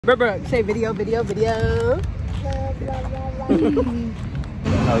Brooke, say video. No,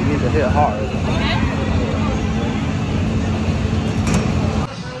 you need to hit hard.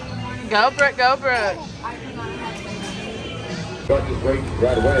 Go, Brooke, go, Brooke. Start this race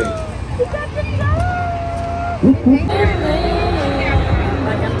right away.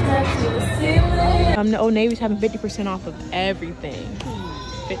 The Old Navy's having 50% off of everything.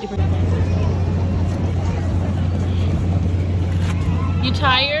 50%. You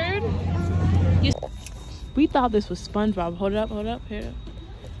tired? We thought this was SpongeBob. Hold up, here.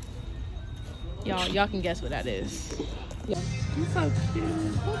 Y'all can guess what that is. You're so cute.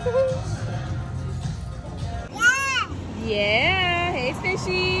 Yeah. Hey,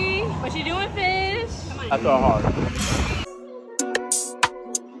 fishy. What you doing, fish? I throw hard.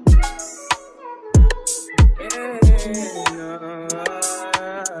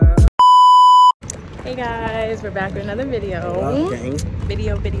 Hey guys, we're back with another video. Okay.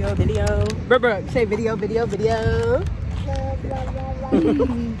 Video. Brooke, say video.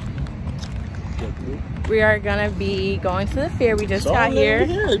 We are gonna be going to the fair. We just got here.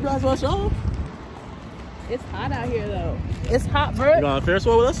 You guys want to show? It's hot out here though. It's hot, Brooke. You going on a Ferris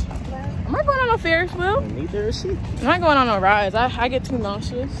wheel with us? I'm not going on no Ferris wheel. Neither is she. I'm not going on no rides. I get too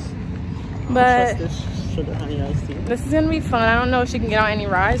nauseous. But this sugar honey iced tea. This is gonna be fun. I don't know if she can get on any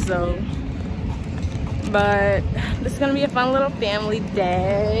rides though. But this is gonna be a fun little family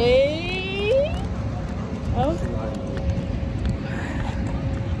day. Oh.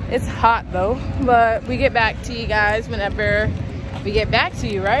 It's hot though, but we get back to you guys whenever we get back to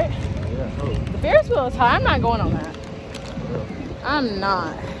you, right? Yeah. Oh. The Ferris wheel is high. I'm not going on that. I'm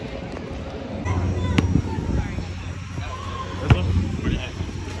not.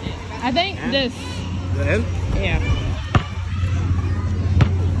 I think this. The end? Yeah.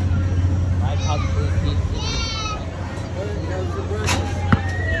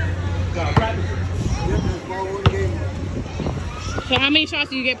 So how many shots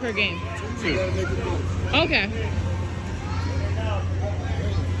do you get per game? 2. Okay.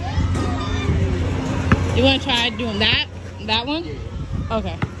 You want to try doing that one?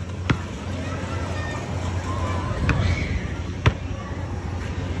 Okay.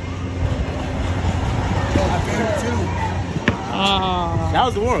 Oh. That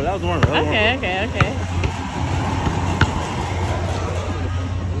was the warm. Okay.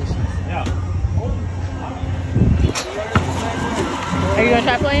 Yeah. Are you gonna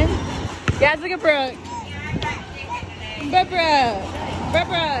try playing? Guys, look at Brooke.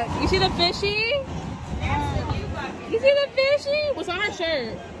 Brooke. You see the fishy? You see the fishy? What's on her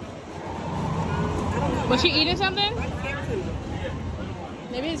shirt? Was she eating something?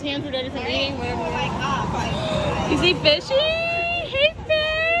 Maybe his hands were dirty from eating, whatever. You see fishy? Hey,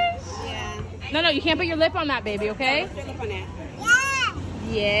 fish. Yeah. No, you can't put your lip on that, baby, okay?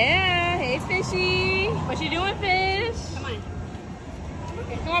 Yeah. Hey, fishy. What you doing, fish?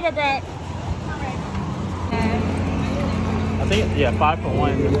 Come on, Brooke. I think, yeah, 5 for 1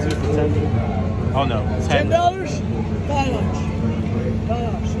 and 2 for 10. Oh no, $10. $5.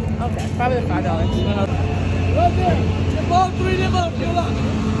 Okay, probably the $5. Can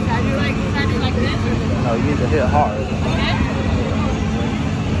I do like this? No, you need to hit hard. Okay.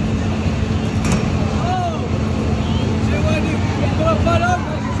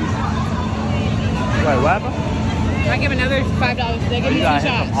 Wait, what happened? I give another $5. They give me 2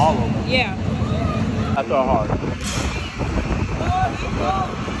 shots. All of them. Yeah. I throw hard.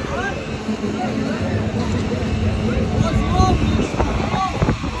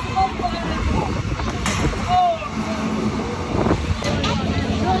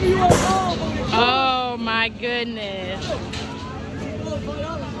 Oh my goodness.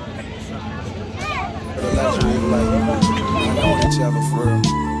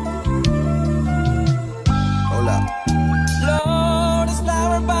 Lord, it's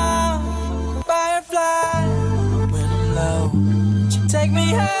flower bound, firefly. When I'm low, she take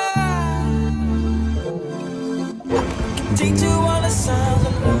me high. Teach you all the sounds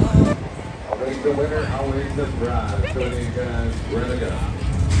of love. Race the winner, I'll race the prize. So you guys, where to go?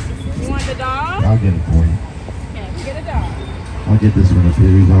 You want the dog? I'll get it for you. Okay, get a dog. I'll get this one up here.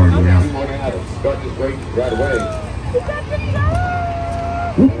 He's hard way out. Start this race right away.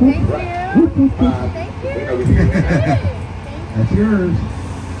 Thank you. That's yours.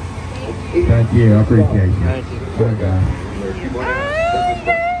 Thank you. I appreciate you. Thank you. Bye, guys.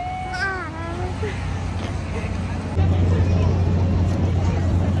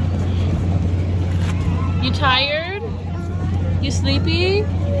 You tired? You sleepy?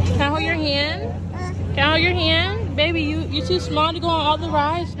 Can I hold your hand? Can I hold your hand? Baby, you're too small to go on all the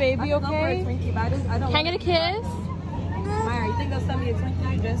rides, baby, okay? Can I get a kiss? Maya, you think they'll send me a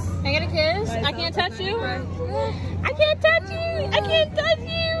Twinkie? kiss. Can I get a kiss? I can't touch you. I can't touch you. I can't touch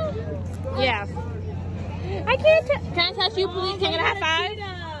you. Yeah. I can't touch. Can I touch you, please? Can I get a high five?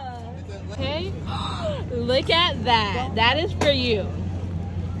 Okay. Look at that. That is for you.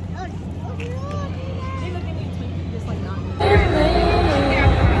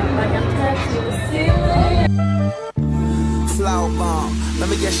 Flower bomb, let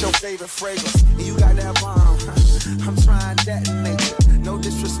me guess your favorite fragrance. And you got that bomb. I'm trying that nature. No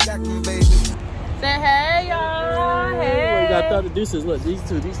disrespecting, baby. Say hey, y'all. Hey. We got the other deuces. Look, these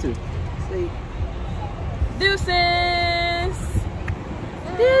two. Deuces.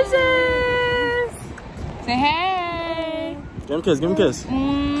 Deuces. Say hey. Give him a kiss. Give him a kiss.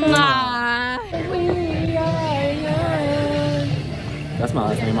 That's my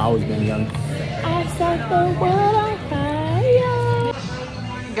last name. I've always been young. I set the world on fire.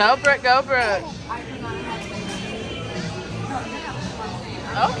 Go, Brooke. Go, Brooke.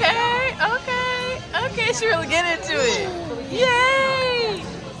 Okay, she really get into it. Yay!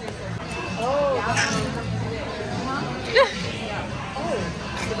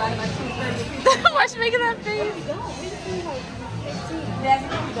 Why is she making that face?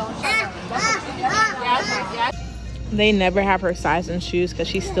 They never have her size in shoes because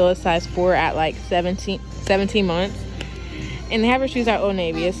she's still a size 4 at like 17 months. And they have her shoes at Old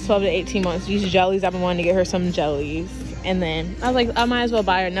Navy. It's 12 to 18 months. These jellies, I've been wanting to get her some jellies. And then I was like, I might as well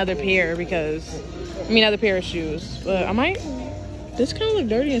buy her another pair another pair of shoes. But I might, this kind of look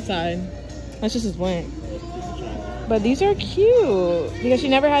dirty inside. That's just as wet. But these are cute because she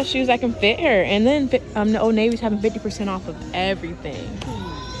never has shoes that can fit her. And then the Old Navy's having 50% off of everything.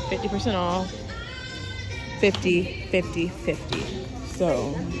 50% off. 50, 50, 50.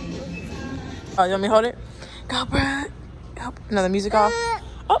 So, oh, you want me to hold it? Go, Brad. Go. No, the music off.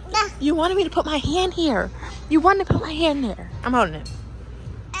 Oh, you wanted me to put my hand here. You wanted to put my hand there. I'm holding it.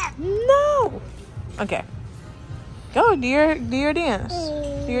 No. Okay. Go, do your dance.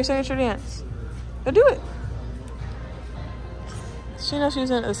 Do your signature dance. Go do it. She knows she was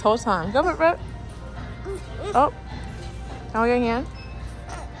in it this whole time. Go, Brad. Oh. Hold your hand.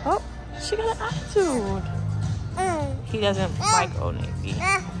 Oh, she got an attitude. He doesn't like Old Navy.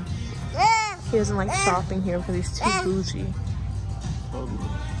 He doesn't like shopping here because he's too bougie.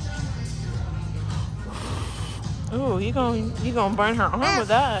 Ooh, you gonna burn her arm with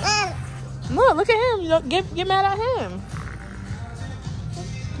that. Look at him. You don't get mad at him.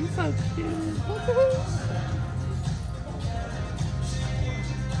 He's so cute.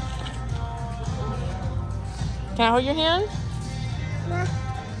 Can I hold your hand?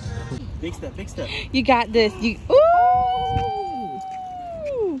 Big step, big step. You got this. Ooh!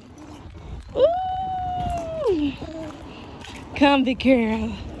 Ooh! Come, big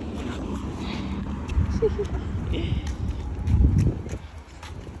girl.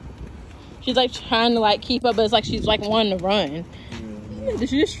 She's like trying to like keep up, but it's like she's like wanting to run. Did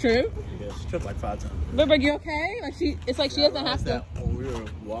she just trip? Yeah, she tripped like 5 times. But you okay? Like it's like she doesn't have to. When we were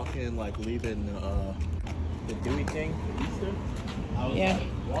walking, like leaving the Dewey thing, I was like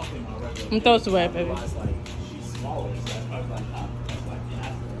walking my regular. Throw it away, baby. Like, she's smaller, so that's probably like half.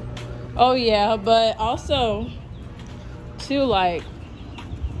 Oh yeah, but also too, like,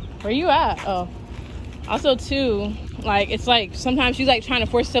 where you at? Oh, also too, like, it's like sometimes she's like trying to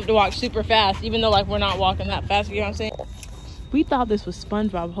force herself to walk super fast, even though like we're not walking that fast. You know what I'm saying? We thought this was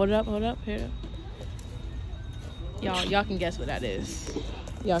SpongeBob. Hold up, here. Y'all can guess what that is.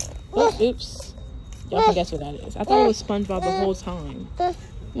 Oops. Y'all can guess what that is. I thought it was SpongeBob the whole time.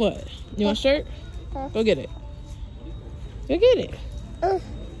 What? You want a shirt? Go get it. Go get it.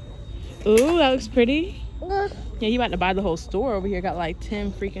 Ooh, that looks pretty. Yeah, he about to buy the whole store over here. Got like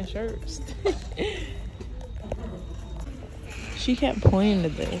 10 freaking shirts. She kept pointing to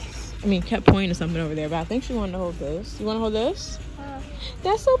this. Kept pointing to something over there, but I think she wanted to hold this. You want to hold this?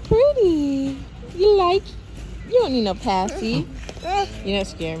 That's so pretty. You like? You don't need no passy. You don't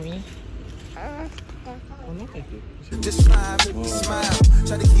scare me. Oh, no, thank you. Just smile, make me smile.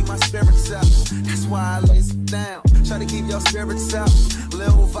 Try to keep my spirits up. That's why I lay it down. Try to keep your spirits up.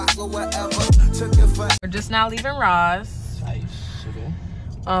 Little vodka, whatever. Took it for. We're just now leaving Ross. Nice. Okay.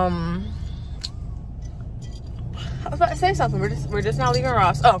 I was about to say something. We're just now leaving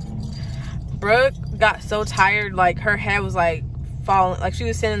Ross. Oh, Brooke got so tired, like her head was like falling, like she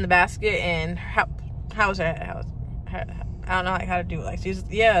was sitting in the basket, and how was her head? I don't know like how to do it. Like it's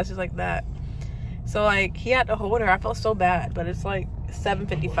just like that. So like he had to hold her. I felt so bad, but it's like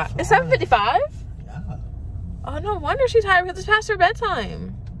 7:55. It's 7:55. Yeah. Oh, no wonder she's tired because it's past her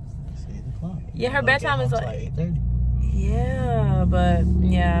bedtime. It's 8 o'clock. Yeah, her bedtime is like 8:30. Yeah, but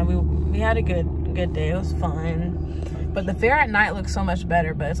yeah, we had a good day. It was fun. But the fair at night looks so much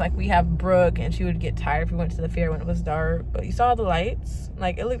better. But it's like we have Brooke, and she would get tired if we went to the fair when it was dark. But you saw the lights.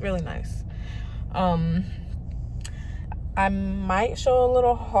 Like, it looked really nice. I might show a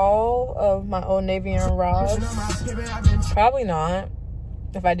little haul of my Old Navy and rods. Probably not.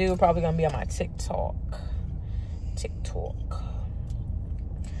 If I do, it's probably gonna be on my TikTok.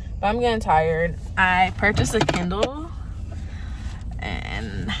 But I'm getting tired. I purchased a Kindle,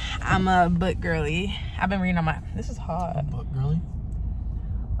 and I'm a book girly. I've been reading on my. This is hot. Book girly.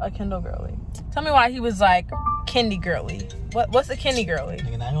 A Kindle girly. Tell me why he was like Kindy girly. What's a Kindy girly?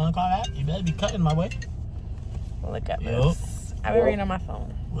 Nigga, now you wanna call that? You better be cutting my way. Look at this. I've been reading on my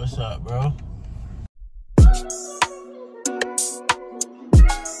phone. What's up, bro?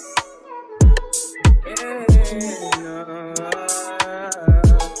 Yeah.